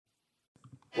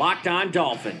Locked On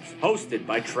Dolphins, hosted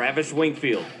by Travis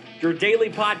Wingfield, your daily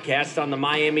podcast on the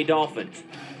Miami Dolphins,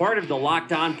 part of the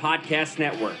Locked On Podcast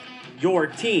Network, your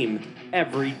team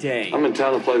every day. I'm in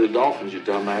town to play the Dolphins, you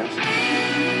dumbass.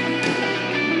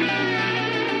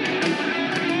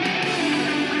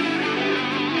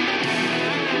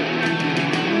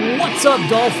 What's up,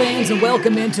 Dolphins, and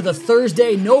welcome into the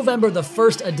Thursday, November the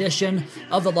 1st edition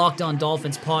of the Locked On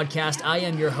Dolphins podcast. I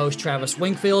am your host, Travis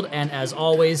Wingfield, and as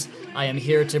always, I am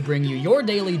here to bring you your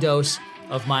daily dose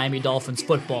of Miami Dolphins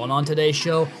football. And on today's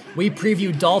show, we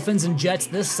preview Dolphins and Jets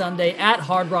this Sunday at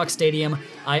Hard Rock Stadium.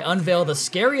 I unveil the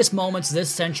scariest moments this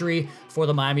century for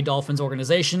the Miami Dolphins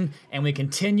organization, and we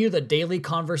continue the daily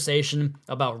conversation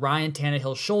about Ryan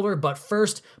Tannehill's shoulder. But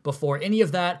first, before any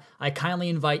of that, I kindly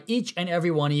invite each and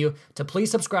every one of you to please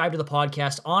subscribe to the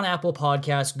podcast on Apple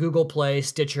Podcasts, Google Play,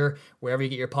 Stitcher, wherever you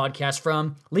get your podcast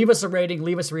from. Leave us a rating,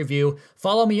 leave us a review.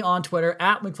 Follow me on Twitter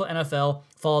at Wingfield NFL.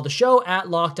 Follow the show at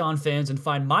Locked On Fins, and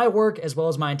find my work as well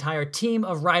as my entire team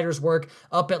of writers' work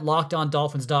up at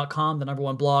LockedOnDolphins.com, the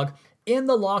 #1 blog in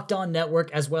the Locked On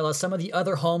Network, as well as some of the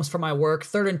other homes for my work,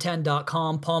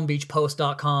 3rd&10.com,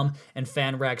 PalmBeachPost.com, and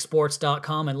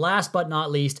FanRagSports.com. And last but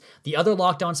not least, the other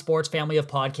Locked On Sports family of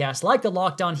podcasts, like the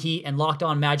Locked On Heat and Locked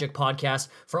On Magic podcasts,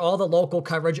 for all the local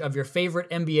coverage of your favorite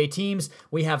NBA teams.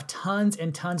 We have tons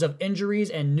and tons of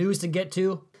injuries and news to get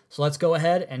to, so let's go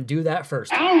ahead and do that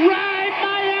first. All right,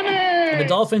 Miami! And the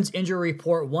Dolphins injury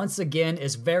report, once again,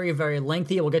 is very, very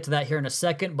lengthy. We'll get to that here in a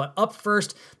second. But up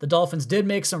first, the Dolphins did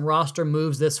make some roster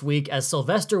moves this week as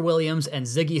Sylvester Williams and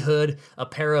Ziggy Hood, a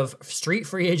pair of street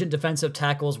free agent defensive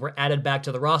tackles, were added back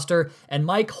to the roster. And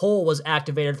Mike Hull was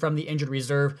activated from the injured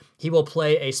reserve. He will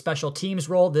play a special teams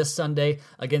role this Sunday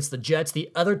against the Jets. The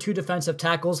other two defensive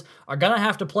tackles are going to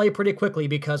have to play pretty quickly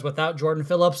because without Jordan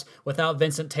Phillips, without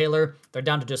Vincent Taylor, they're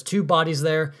down to just two bodies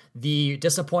there. The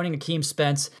disappointing Akeem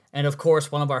Spence, and of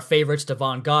course, one of our favorites,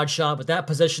 Devon Godshot, but that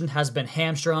position has been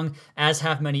hamstrung, as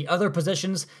have many other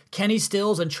positions. Kenny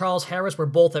Stills and Charles Harris were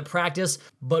both at practice,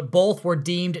 but both were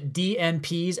deemed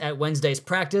DNPs at Wednesday's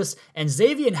practice, and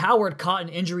Xavier Howard caught an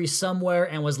injury somewhere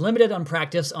and was limited on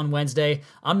practice on Wednesday.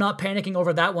 I'm not panicking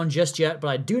over that one just yet, but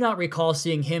I do not recall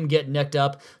seeing him get nicked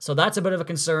up, so that's a bit of a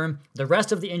concern. The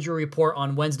rest of the injury report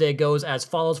on Wednesday goes as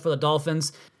follows for the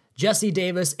Dolphins: Jesse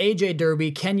Davis, AJ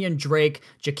Derby, Kenyon Drake,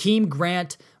 Jakeem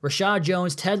Grant, Rashad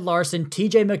Jones, Ted Larson,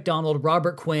 TJ McDonald,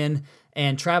 Robert Quinn,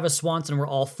 and Travis Swanson were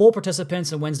all full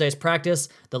participants in Wednesday's practice.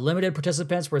 The limited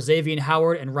participants were Xavier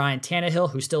Howard and Ryan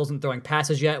Tannehill, who still isn't throwing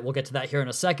passes yet. We'll get to that here in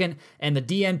a second. And the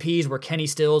DNPs were Kenny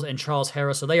Stills and Charles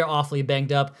Harris, so they are awfully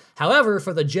banged up. However,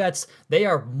 for the Jets, they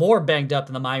are more banged up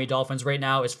than the Miami Dolphins right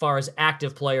now as far as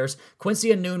active players. Quincy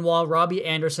Enunwa, Robbie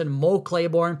Anderson, Mo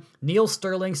Claiborne, Neil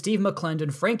Sterling, Steve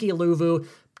McClendon, Frankie Louvu,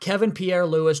 Kevin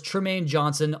Pierre-Louis, Tremaine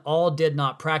Johnson all did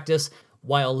not practice,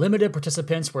 while limited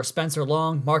participants were Spencer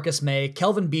Long, Marcus May,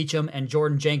 Kelvin Beachum, and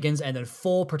Jordan Jenkins, and then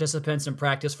full participants in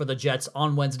practice for the Jets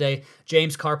on Wednesday,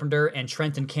 James Carpenter and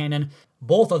Trenton Cannon.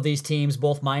 Both of these teams,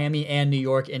 both Miami and New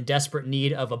York, in desperate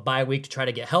need of a bye week to try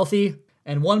to get healthy.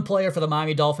 And one player for the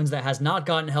Miami Dolphins that has not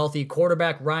gotten healthy,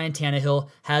 quarterback Ryan Tannehill,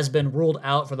 has been ruled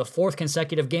out for the 4th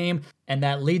consecutive game. And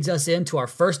that leads us into our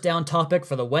first down topic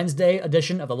for the Wednesday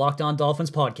edition of the Locked On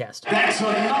Dolphins podcast. That's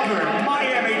another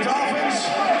Miami Dolphins.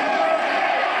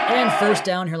 And first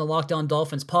down here on the Locked On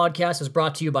Dolphins podcast is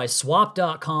brought to you by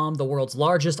Swap.com, the world's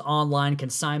largest online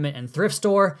consignment and thrift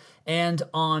store. And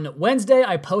on Wednesday,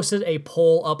 I posted a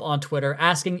poll up on Twitter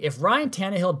asking if Ryan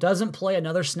Tannehill doesn't play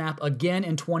another snap again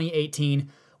in 2018,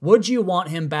 would you want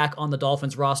him back on the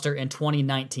Dolphins roster in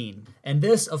 2019? And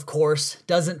this, of course,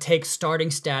 doesn't take starting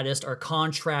status or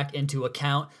contract into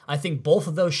account. I think both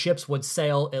of those ships would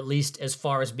sail, at least as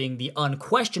far as being the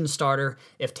unquestioned starter,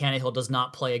 if Tannehill does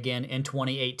not play again in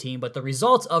 2018. But the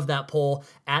results of that poll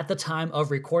at the time of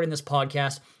recording this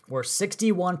podcast were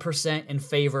 61% in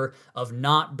favor of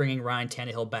not bringing Ryan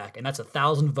Tannehill back. And that's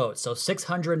 1,000 votes. So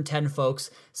 610 folks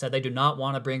said they do not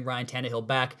want to bring Ryan Tannehill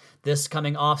back this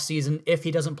coming off season if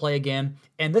he doesn't play again.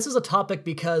 And this is a topic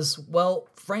because, well,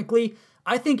 frankly,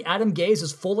 I think Adam Gase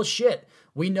is full of shit.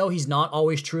 We know he's not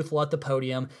always truthful at the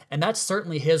podium, and that's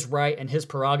certainly his right and his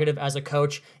prerogative as a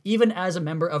coach. Even as a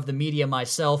member of the media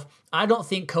myself, I don't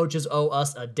think coaches owe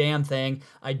us a damn thing.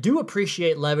 I do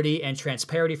appreciate levity and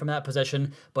transparency from that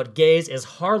position, but Gase is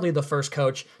hardly the first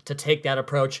coach to take that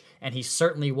approach, and he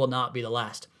certainly will not be the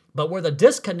last. But where the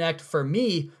disconnect for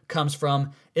me comes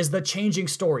from is the changing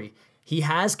story. He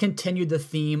has continued the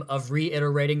theme of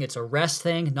reiterating it's a rest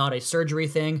thing, not a surgery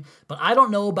thing, but I don't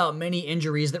know about many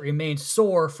injuries that remain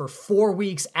sore for 4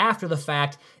 weeks after the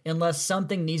fact unless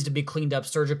something needs to be cleaned up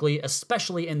surgically,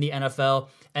 especially in the NFL.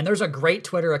 And there's a great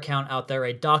Twitter account out there,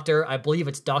 a doctor, I believe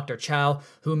it's Dr. Chow,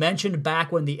 who mentioned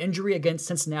back when the injury against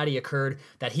Cincinnati occurred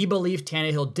that he believed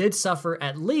Tannehill did suffer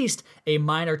at least a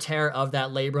minor tear of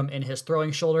that labrum in his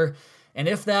throwing shoulder. And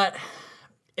if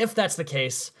that's the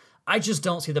case, I just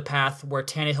don't see the path where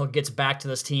Tannehill gets back to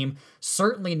this team,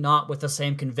 certainly not with the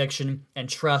same conviction and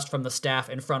trust from the staff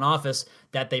and front office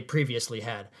that they previously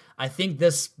had. I think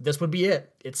this would be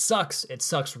it. It sucks. It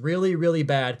sucks really, really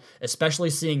bad,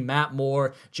 especially seeing Matt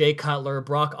Moore, Jay Cutler,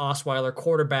 Brock Osweiler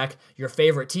quarterback your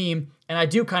favorite team. And I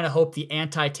do kind of hope the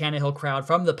anti-Tannehill crowd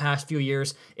from the past few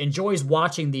years enjoys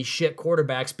watching these shit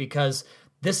quarterbacks, because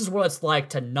this is what it's like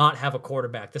to not have a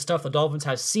quarterback. The stuff the Dolphins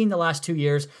have seen the last 2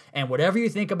 years, and whatever you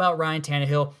think about Ryan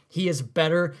Tannehill, he is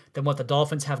better than what the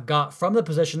Dolphins have got from the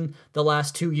position the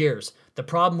last 2 years. The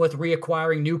problem with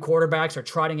reacquiring new quarterbacks or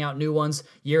trotting out new ones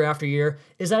year after year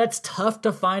is that it's tough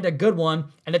to find a good one,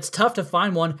 and it's tough to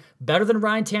find one better than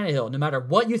Ryan Tannehill. No matter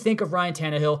what you think of Ryan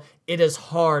Tannehill, it is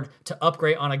hard to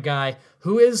upgrade on a guy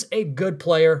who is a good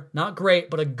player, not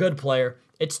great, but a good player.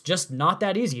 It's just not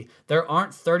that easy. There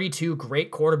aren't 32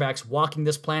 great quarterbacks walking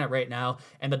this planet right now,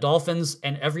 and the Dolphins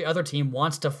and every other team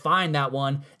wants to find that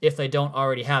one if they don't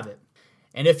already have it.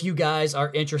 And if you guys are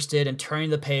interested in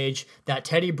turning the page, that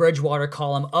Teddy Bridgewater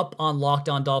column up on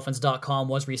LockedOnDolphins.com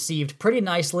was received pretty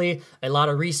nicely. A lot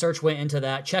of research went into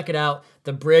that. Check it out.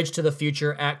 The Bridge to the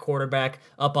Future at quarterback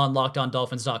up on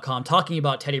LockedOnDolphins.com, talking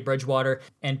about Teddy Bridgewater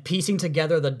and piecing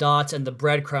together the dots and the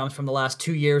breadcrumbs from the last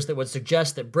 2 years that would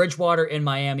suggest that Bridgewater in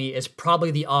Miami is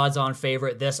probably the odds-on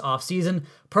favorite this offseason.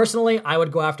 Personally, I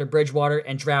would go after Bridgewater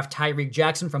and draft Tyreek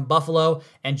Jackson from Buffalo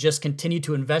and just continue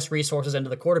to invest resources into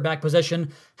the quarterback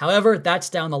position. However,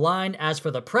 that's down the line. As for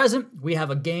the present, we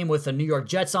have a game with the New York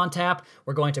Jets on tap.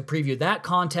 We're going to preview that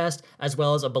contest as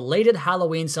well as a belated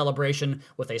Halloween celebration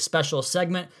with a special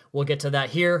segment. We'll get to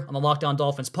that here on the Locked On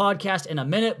Dolphins podcast in a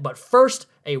minute, but first,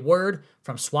 a word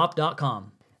from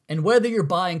Swap.com. And whether you're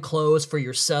buying clothes for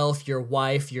yourself, your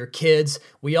wife, your kids,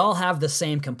 we all have the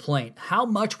same complaint: how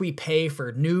much we pay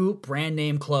for new brand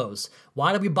name clothes.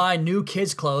 Why do we buy new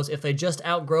kids' clothes if they just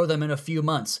outgrow them in a few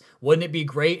months? Wouldn't it be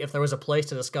great if there was a place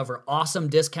to discover awesome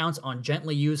discounts on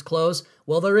gently used clothes?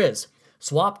 Well, there is.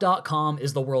 Swap.com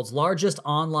is the world's largest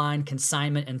online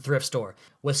consignment and thrift store.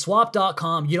 With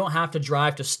Swap.com, you don't have to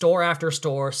drive to store after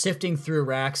store, sifting through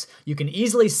racks. You can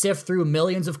easily sift through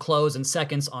millions of clothes in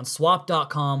seconds on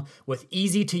Swap.com with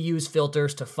easy-to-use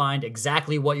filters to find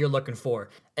exactly what you're looking for.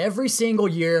 Every single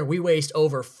year, we waste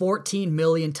over 14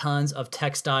 million tons of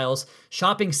textiles.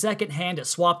 Shopping secondhand at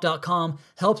Swap.com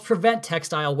helps prevent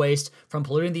textile waste from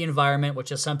polluting the environment,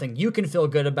 which is something you can feel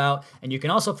good about. And you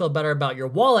can also feel better about your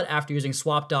wallet after using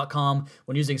Swap.com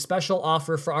when using special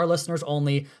offer for our listeners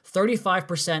only,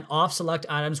 35% off select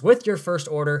items with your first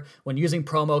order when using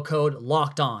promo code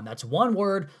LOCKEDON. That's one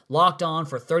word, Locked On,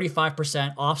 for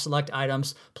 35% off select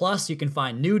items. Plus, you can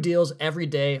find new deals every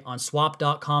day on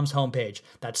Swap.com's homepage.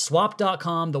 That's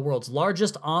Swap.com, the world's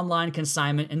largest online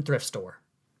consignment and thrift store.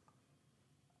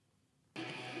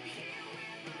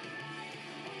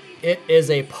 It is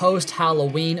a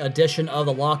post-Halloween edition of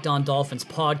the Locked On Dolphins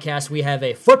podcast. We have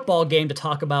a football game to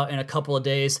talk about in a couple of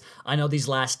days. I know these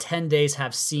last 10 days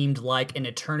have seemed like an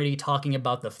eternity talking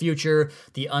about the future,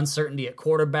 the uncertainty at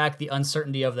quarterback, the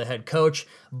uncertainty of the head coach,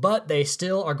 but they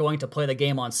still are going to play the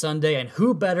game on Sunday, and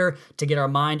who better to get our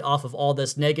mind off of all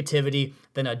this negativity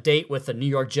than a date with the New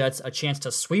York Jets, a chance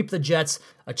to sweep the Jets,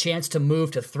 a chance to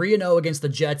move to 3-0 against the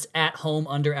Jets at home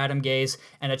under Adam Gase,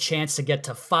 and a chance to get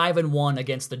to 5-1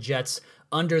 against the Jets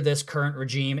under this current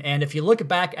regime. And if you look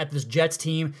back at this Jets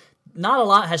team, not a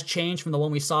lot has changed from the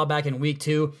one we saw back in week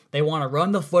 2. They want to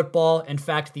run the football. In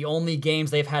fact, the only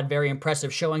games they've had very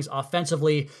impressive showings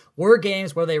offensively were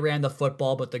games where they ran the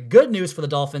football. But the good news for the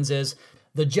Dolphins is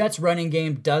the Jets' running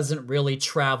game doesn't really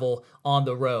travel on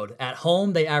the road. At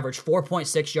home, they average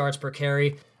 4.6 yards per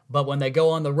carry. But when they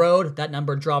go on the road, that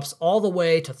number drops all the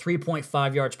way to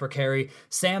 3.5 yards per carry.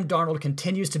 Sam Darnold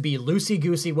continues to be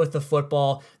loosey-goosey with the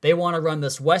football. They want to run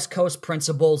this West Coast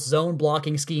principle zone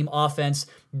blocking scheme offense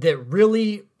that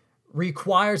really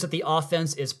requires that the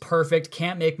offense is perfect,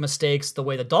 can't make mistakes, the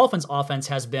way the Dolphins' offense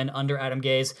has been under Adam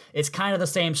Gase. It's kind of the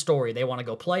same story. They want to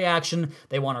go play action.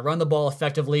 They want to run the ball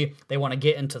effectively. They want to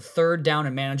get into third down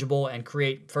and manageable and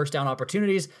create first down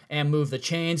opportunities and move the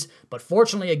chains. But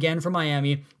fortunately, again, for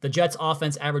Miami, the Jets'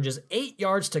 offense averages 8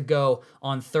 yards to go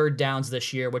on third downs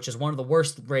this year, which is one of the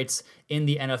worst rates in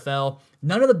the NFL.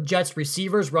 None of the Jets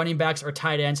receivers, running backs, or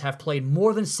tight ends have played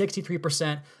more than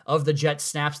 63% of the Jets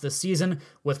snaps this season,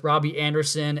 with Robbie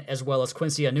Anderson as well as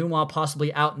Quincy Enunwa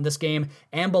possibly out in this game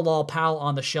and Bilal Powell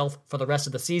on the shelf for the rest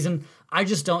of the season. I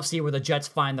just don't see where the Jets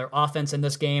find their offense in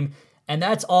this game. And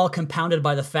that's all compounded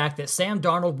by the fact that Sam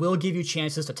Darnold will give you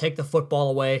chances to take the football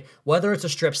away, whether it's a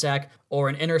strip sack or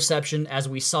an interception, as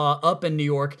we saw up in New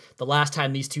York the last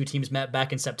time these two teams met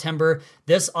back in September.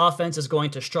 This offense is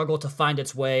going to struggle to find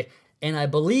its way, and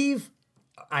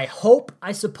I hope,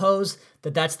 I suppose,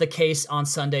 that that's the case on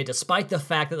Sunday, despite the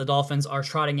fact that the Dolphins are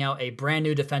trotting out a brand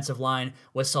new defensive line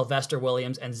with Sylvester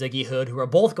Williams and Ziggy Hood, who are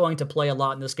both going to play a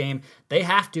lot in this game. They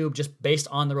have to, just based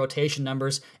on the rotation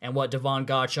numbers and what Devon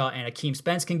Godchaux and Akeem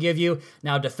Spence can give you.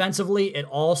 Now, defensively, it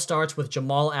all starts with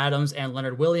Jamal Adams and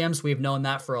Leonard Williams. We've known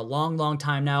that for a long, long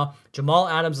time now. Jamal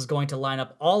Adams is going to line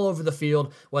up all over the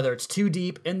field, whether it's too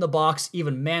deep, in the box,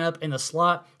 even man up in the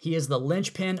slot. He is the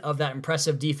linchpin of that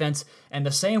impressive defense, and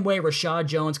the same way Rashad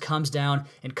Jones comes down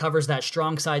and covers that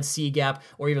strong side C gap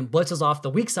or even blitzes off the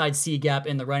weak side C gap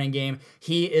in the running game,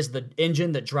 he is the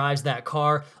engine that drives that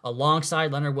car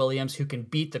alongside Leonard Williams, who can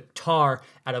beat the tar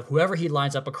out of whoever he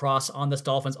lines up across on this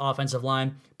Dolphins offensive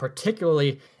line,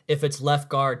 particularly if it's left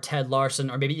guard Ted Larson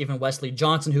or maybe even Wesley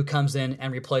Johnson who comes in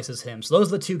and replaces him. So those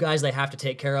are the two guys they have to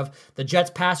take care of. The Jets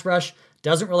pass rush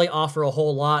doesn't really offer a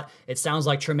whole lot. It sounds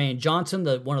like Tremaine Johnson,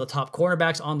 one of the top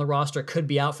cornerbacks on the roster, could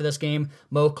be out for this game.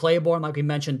 Mo Claiborne, like we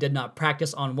mentioned, did not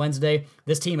practice on Wednesday.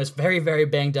 This team is very, very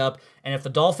banged up, and if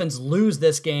the Dolphins lose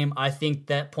this game, I think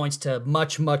that points to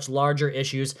much, much larger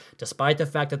issues, despite the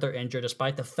fact that they're injured,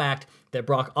 despite the fact that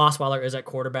Brock Osweiler is at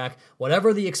quarterback.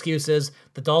 Whatever the excuse is,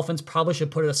 the Dolphins probably should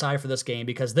put it aside for this game,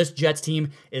 because this Jets team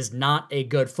is not a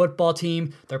good football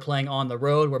team. They're playing on the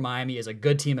road, where Miami is a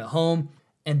good team at home.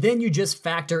 And then you just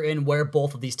factor in where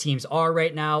both of these teams are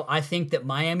right now. I think that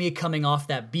Miami, coming off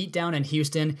that beatdown in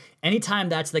Houston, anytime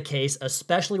that's the case,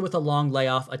 especially with a long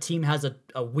layoff, a team has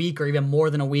a week or even more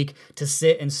than a week to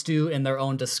sit and stew in their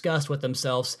own disgust with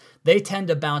themselves. They tend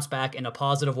to bounce back in a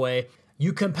positive way.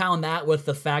 You compound that with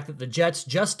the fact that the Jets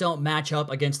just don't match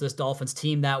up against this Dolphins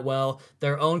team that well.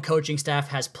 Their own coaching staff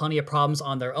has plenty of problems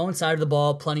on their own side of the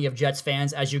ball. Plenty of Jets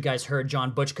fans, as you guys heard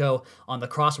John Butchko on the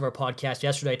Crossover podcast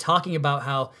yesterday, talking about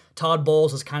how Todd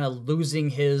Bowles is kind of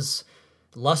losing his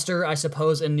luster, I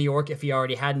suppose, in New York, if he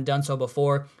already hadn't done so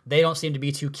before. They don't seem to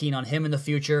be too keen on him in the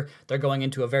future. They're going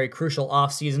into a very crucial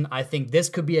offseason. I think this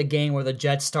could be a game where the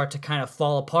Jets start to kind of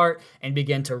fall apart and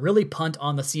begin to really punt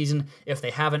on the season if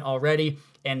they haven't already.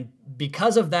 And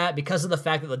because of that, because of the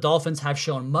fact that the Dolphins have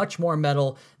shown much more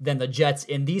mettle than the Jets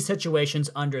in these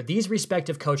situations under these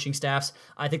respective coaching staffs,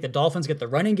 I think the Dolphins get the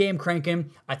running game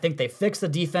cranking. I think they fix the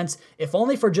defense, if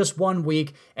only for just 1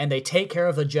 week, and they take care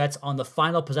of the Jets on the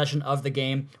final possession of the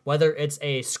game, whether it's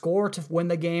a score to win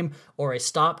the game or a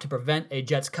stop to prevent a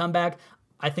Jets comeback.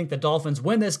 I think the Dolphins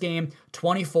win this game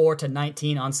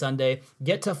 24-19 on Sunday,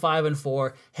 get to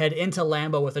 5-4, head into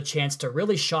Lambeau with a chance to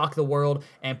really shock the world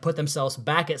and put themselves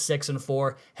back at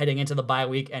 6-4 heading into the bye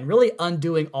week, and really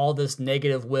undoing all this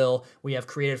negative will we have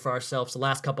created for ourselves the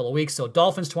last couple of weeks. So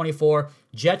Dolphins 24,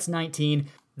 Jets 19.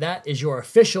 That is your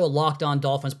official Locked On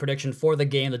Dolphins prediction for the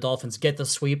game. The Dolphins get the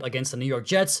sweep against the New York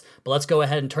Jets. But let's go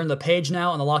ahead and turn the page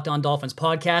now on the Locked On Dolphins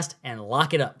podcast and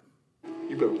lock it up.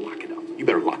 You better lock it up. You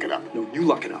better lock it up. No, you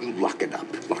lock it up. You lock it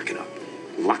up. Lock it up.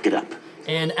 Lock it up.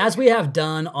 And as we have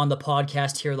done on the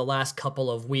podcast here the last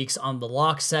couple of weeks on the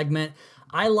lock segment,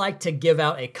 I like to give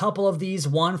out a couple of these,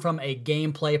 one from a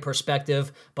gameplay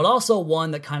perspective, but also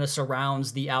one that kind of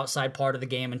surrounds the outside part of the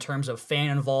game in terms of fan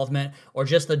involvement or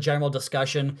just the general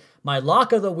discussion. My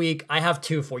lock of the week, I have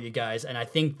two for you guys, and I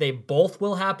think they both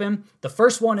will happen. The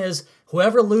first one is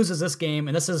whoever loses this game,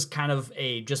 and this is kind of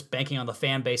just banking on the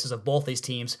fan bases of both these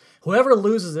teams, whoever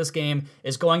loses this game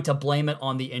is going to blame it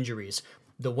on the injuries.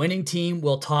 The winning team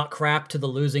will talk crap to the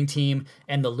losing team,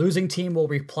 and the losing team will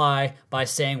reply by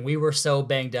saying, we were so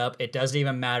banged up, it doesn't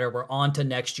even matter, we're on to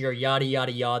next year, yada,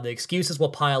 yada, yada. The excuses will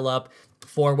pile up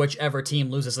for whichever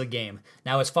team loses the game.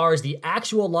 Now, as far as the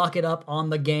actual lock it up on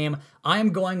the game, I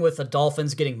am going with the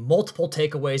Dolphins getting multiple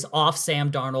takeaways off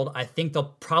Sam Darnold. I think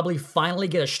they'll probably finally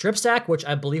get a strip sack, which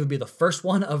I believe would be the first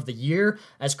one of the year.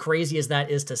 As crazy as that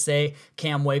is to say,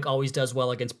 Cam Wake always does well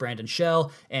against Brandon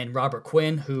Shell, and Robert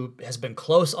Quinn, who has been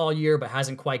close all year but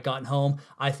hasn't quite gotten home.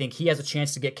 I think he has a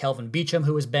chance to get Kelvin Beachum,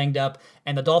 who is banged up,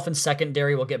 and the Dolphins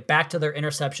secondary will get back to their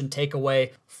interception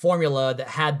takeaway formula that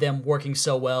had them working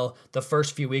so well the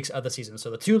first few weeks of the season.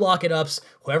 So the two lock it ups,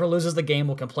 whoever loses the game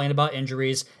will complain about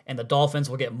injuries, and the Dolphins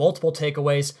will get multiple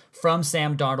takeaways from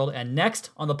Sam Darnold. And next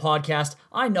on the podcast,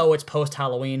 I know it's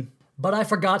post-Halloween, But I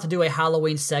forgot to do a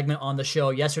Halloween segment on the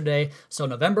show yesterday, so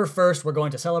November 1st, we're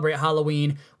going to celebrate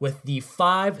Halloween with the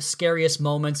 5 scariest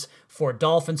moments for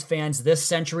Dolphins fans this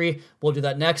century. We'll do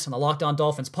that next on the Locked On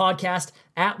Dolphins podcast,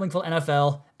 at Wingfield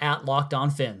NFL, at Locked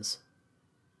On Fins.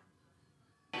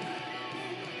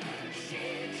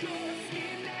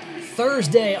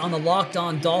 Thursday on the Locked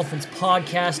On Dolphins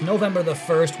podcast, November the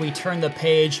 1st, we turn the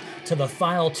page to the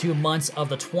final 2 months of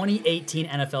the 2018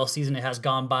 NFL season. It has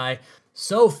gone by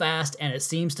so fast, and it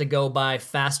seems to go by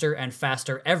faster and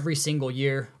faster every single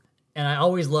year. And I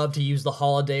always love to use the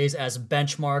holidays as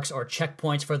benchmarks or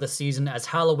checkpoints for the season, as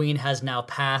Halloween has now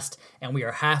passed and we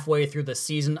are halfway through the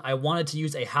season. I wanted to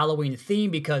use a Halloween theme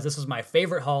because this is my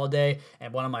favorite holiday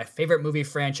and one of my favorite movie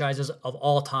franchises of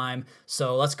all time.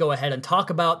 So let's go ahead and talk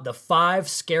about the 5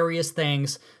 scariest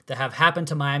things that have happened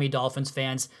to Miami Dolphins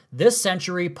fans this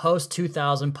century,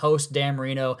 post-2000, post-Dan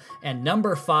Marino, and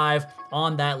number 5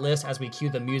 on that list as we cue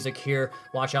the music here.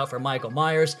 Watch out for Michael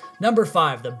Myers. Number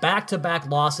 5, the back-to-back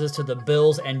losses to the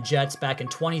Bills and Jets back in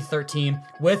 2013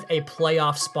 with a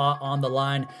playoff spot on the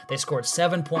line. They scored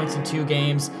 7 points in 2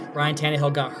 games. Ryan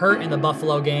Tannehill got hurt in the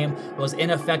Buffalo game, was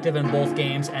ineffective in both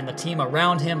games, and the team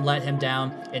around him let him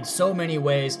down in so many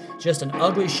ways. Just an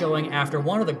ugly showing after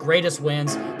one of the greatest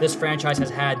wins this franchise has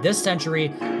had this century,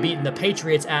 beating the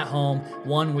Patriots at home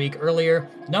 1 week earlier.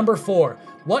 Number 4,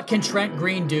 what can Trent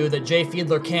Green do that Jay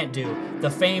Fiedler can't do? The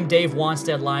famed Dave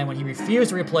Wanstead line when he refused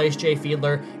to replace Jay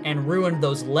Fiedler and ruined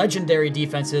those legendary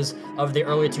defenses of the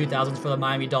early 2000s for the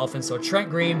Miami Dolphins. So Trent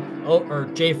Green, or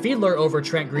Jay Fiedler over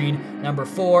Trent Green, number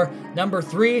 4. Number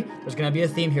 3, there's going to be a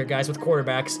theme here, guys, with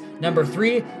quarterbacks. Number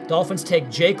 3, Dolphins take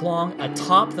Jake Long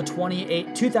atop the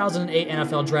 2008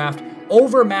 NFL draft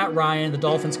over Matt Ryan. The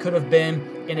Dolphins could have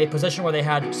been in a position where they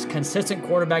had consistent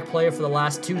quarterback play for the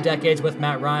last 2 decades with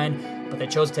Matt Ryan, but they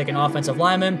chose to take an offensive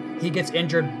lineman. He gets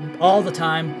injured all the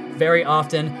time, very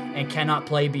often, and cannot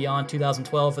play beyond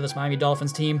 2012 for this Miami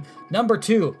Dolphins team. Number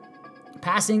 2,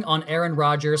 passing on Aaron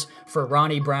Rodgers for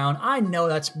Ronnie Brown. I know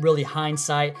that's really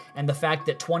hindsight and the fact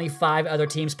that 25 other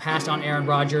teams passed on Aaron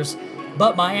Rodgers,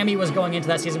 but Miami was going into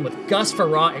that season with Gus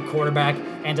Frerotte at quarterback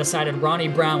and decided Ronnie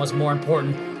Brown was more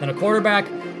important than a quarterback.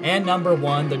 And number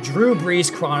 1, the Drew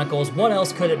Brees Chronicles. What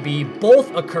else could it be?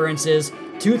 Both occurrences.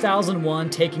 2001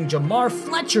 taking Jamar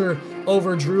Fletcher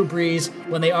over Drew Brees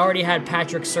when they already had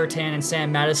Patrick Surtain and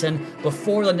Sam Madison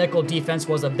before the nickel defense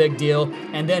was a big deal.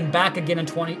 And then back again in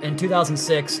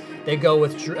 2006, they go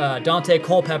with Dante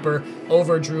Culpepper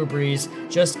over Drew Brees.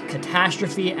 Just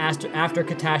catastrophe after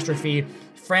catastrophe.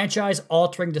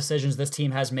 Franchise-altering decisions this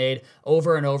team has made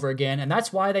over and over again, and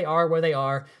that's why they are where they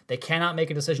are. They cannot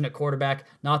make a decision at quarterback,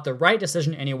 not the right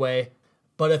decision anyway.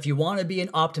 But if you want to be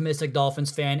an optimistic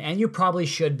Dolphins fan, and you probably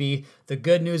should be, the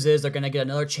good news is they're going to get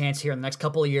another chance here in the next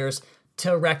couple of years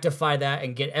to rectify that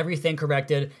and get everything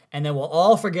corrected, and then we'll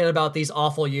all forget about these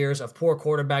awful years of poor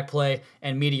quarterback play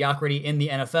and mediocrity in the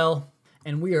NFL.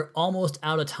 And we are almost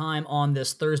out of time on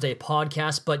this Thursday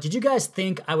podcast, but did you guys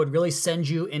think I would really send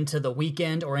you into the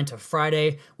weekend or into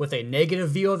Friday with a negative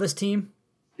view of this team?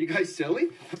 You guys silly?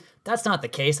 That's not the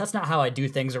case. That's not how I do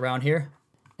things around here.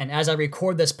 And as I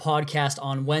record this podcast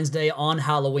on Wednesday on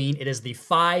Halloween, it is the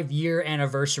 5-year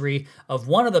anniversary of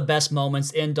one of the best moments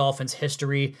in Dolphins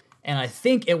history. And I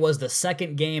think it was the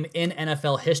second game in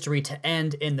NFL history to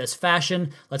end in this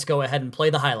fashion. Let's go ahead and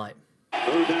play the highlight.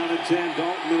 3rd down and 10,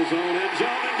 Dalton in his own end zone,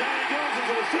 and down he goes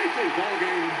into the safety. Ball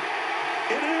game.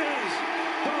 It is.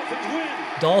 Dolphins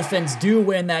win. Dolphins do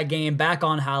win that game back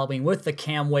on Halloween with the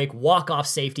Cam Wake walk-off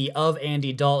safety of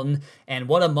Andy Dalton, and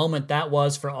what a moment that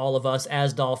was for all of us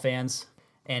as Dolphins fans,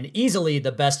 and easily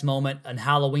the best moment in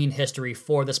Halloween history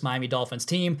for this Miami Dolphins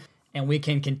team. And we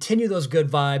can continue those good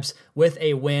vibes with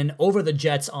a win over the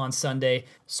Jets on Sunday.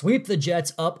 Sweep the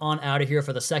Jets up on out of here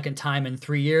for the second time in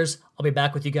 3 years. I'll be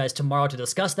back with you guys tomorrow to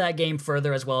discuss that game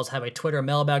further, as well as have a Twitter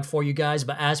mailbag for you guys.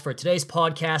 But as for today's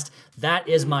podcast, that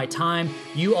is my time.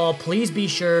 You all please be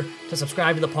sure to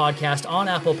subscribe to the podcast on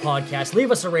Apple Podcasts. Leave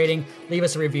us a rating, leave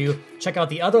us a review. Check out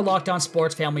the other Locked On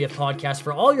Sports family of podcasts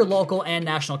for all your local and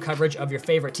national coverage of your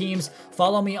favorite teams.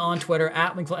 Follow me on Twitter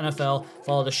at Wingfield NFL.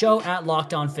 Follow the show at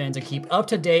Locked On Fins, and keep up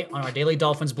to date on our daily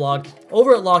Dolphins blog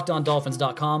over at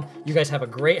LockedOnDolphins.com. You guys have a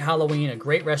great Halloween, a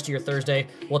great rest of your Thursday.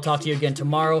 We'll talk to you again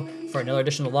tomorrow for another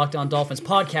edition of the Locked On Dolphins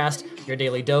podcast, your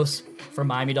daily dose for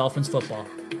Miami Dolphins football.